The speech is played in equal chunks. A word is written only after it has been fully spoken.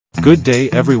Good day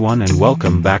everyone and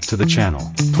welcome back to the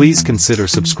channel. Please consider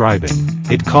subscribing.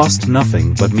 It costs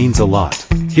nothing but means a lot.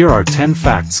 Here are 10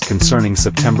 facts concerning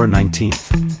September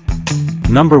 19th.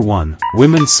 Number 1.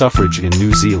 Women's suffrage in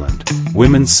New Zealand.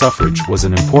 Women's suffrage was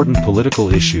an important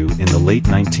political issue in the late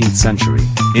 19th century.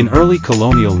 In early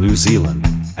colonial New Zealand,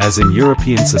 as in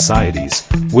European societies,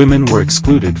 women were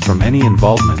excluded from any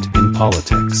involvement in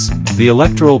politics. The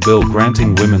electoral bill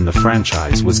granting women the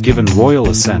franchise was given royal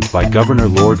assent by Governor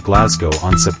Lord Glasgow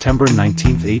on September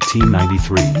 19,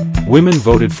 1893. Women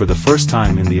voted for the first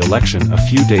time in the election a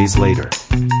few days later.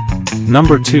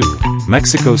 Number 2.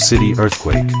 Mexico City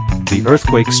earthquake. The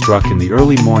earthquake struck in the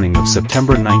early morning of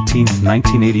September 19,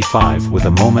 1985 with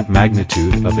a moment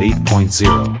magnitude of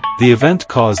 8.0. The event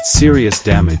caused serious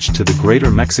damage to the greater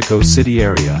Mexico City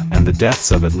area and the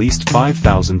deaths of at least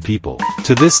 5,000 people.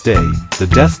 To this day,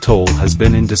 the death toll has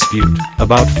been in dispute.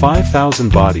 About 5,000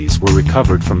 bodies were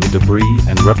recovered from the debris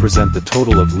and represent the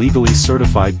total of legally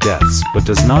certified deaths but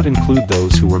does not include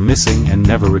those who were missing and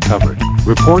never recovered.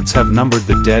 Reports have numbered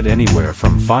the dead anywhere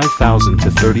from 5,000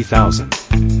 to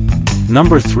 30,000.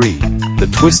 Number 3. The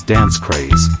twist dance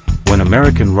craze. When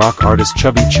American rock artist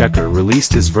Chubby Checker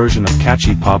released his version of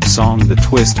catchy pop song The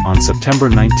Twist on September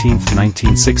 19,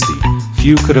 1960,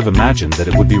 few could have imagined that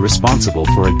it would be responsible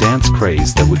for a dance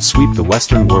craze that would sweep the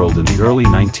Western world in the early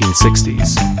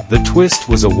 1960s. The Twist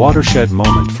was a watershed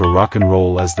moment for rock and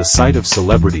roll as the sight of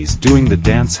celebrities doing the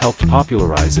dance helped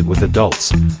popularize it with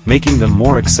adults, making them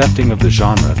more accepting of the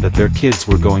genre that their kids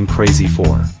were going crazy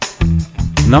for.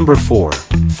 Number 4.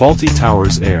 Fawlty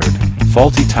Towers aired.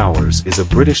 Fawlty Towers is a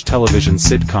British television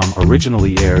sitcom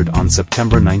originally aired on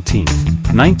September 19,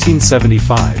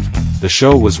 1975. The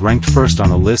show was ranked first on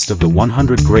a list of the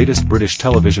 100 greatest British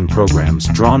television programs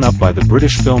drawn up by the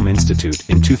British Film Institute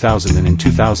in 2000 and in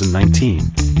 2019.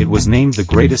 It was named the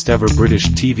greatest ever British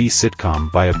TV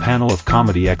sitcom by a panel of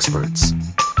comedy experts.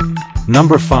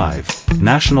 Number 5.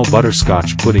 National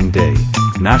Butterscotch Pudding Day.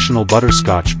 National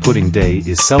Butterscotch Pudding Day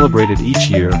is celebrated each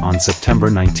year on September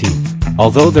 19th.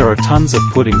 Although there are tons of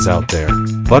puddings out there,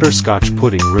 butterscotch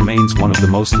pudding remains one of the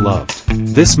most loved.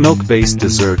 This milk-based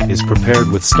dessert is prepared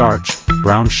with starch,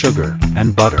 brown sugar,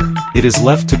 and butter. It is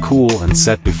left to cool and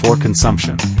set before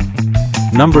consumption.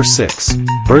 Number 6.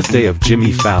 Birthday of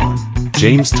Jimmy Fallon.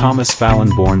 James Thomas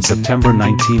Fallon, born September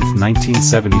 19,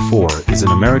 1974, is an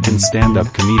American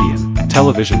stand-up comedian,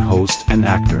 television host and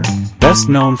actor. Best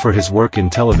known for his work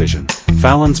in television,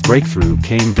 Fallon's breakthrough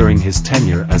came during his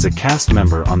tenure as a cast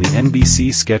member on the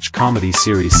NBC sketch comedy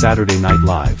series Saturday Night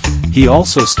Live. He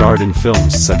also starred in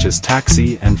films such as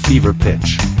Taxi and Fever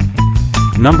Pitch.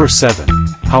 Number 7.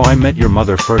 How I Met Your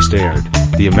Mother first aired.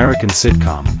 The American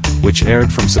sitcom, which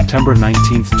aired from September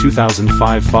 19,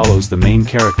 2005, follows the main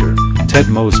character, Ted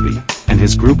Mosby, and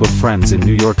his group of friends in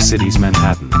New York City's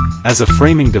Manhattan. As a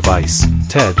framing device,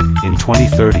 Ted, in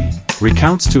 2030,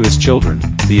 recounts to his children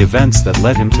the events that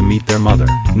led him to meet their mother.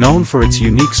 Known for its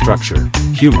unique structure,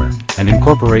 humor, and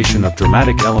incorporation of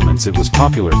dramatic elements, it was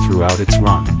popular throughout its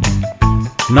run.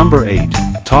 Number 8.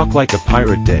 Talk Like a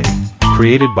Pirate Day.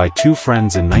 Created by two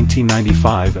friends in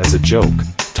 1995 as a joke,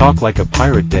 Talk Like a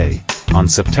Pirate Day, on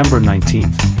September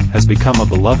 19th, has become a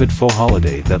beloved faux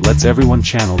holiday that lets everyone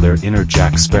channel their inner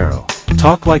Jack Sparrow.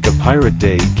 Talk Like a Pirate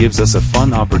Day gives us a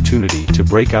fun opportunity to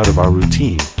break out of our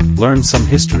routine, learn some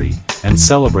history, and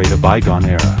celebrate a bygone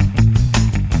era.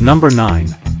 Number 9.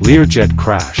 Learjet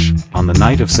crash. On the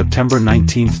night of September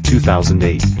 19,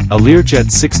 2008, a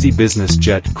Learjet 60 business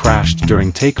jet crashed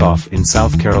during takeoff in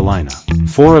South Carolina.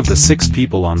 4 of the 6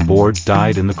 people on board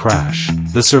died in the crash.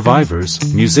 The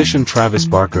survivors, musician Travis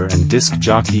Barker and disc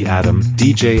jockey Adam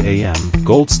DJ A.M.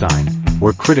 Goldstein,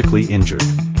 were critically injured.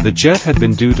 The jet had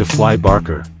been due to fly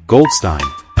Barker, Goldstein,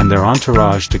 and their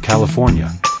entourage to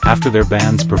California, after their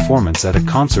band's performance at a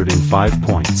concert in 5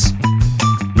 Points.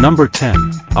 Number 10.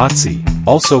 Otzi,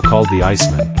 also called the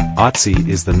Iceman. Otzi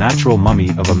is the natural mummy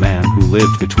of a man who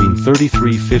lived between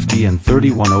 3350 and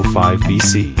 3105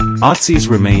 BC. Otzi's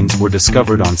remains were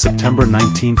discovered on September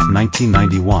 19,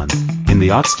 1991, in the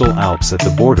Ötztal Alps at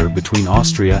the border between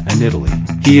Austria and Italy.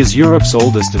 He is Europe's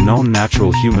oldest known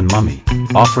natural human mummy,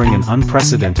 offering an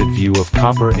unprecedented view of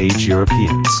Copper Age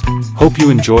Europeans. Hope you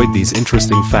enjoyed these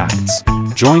interesting facts.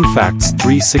 Join Facts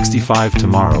 365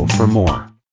 tomorrow for more.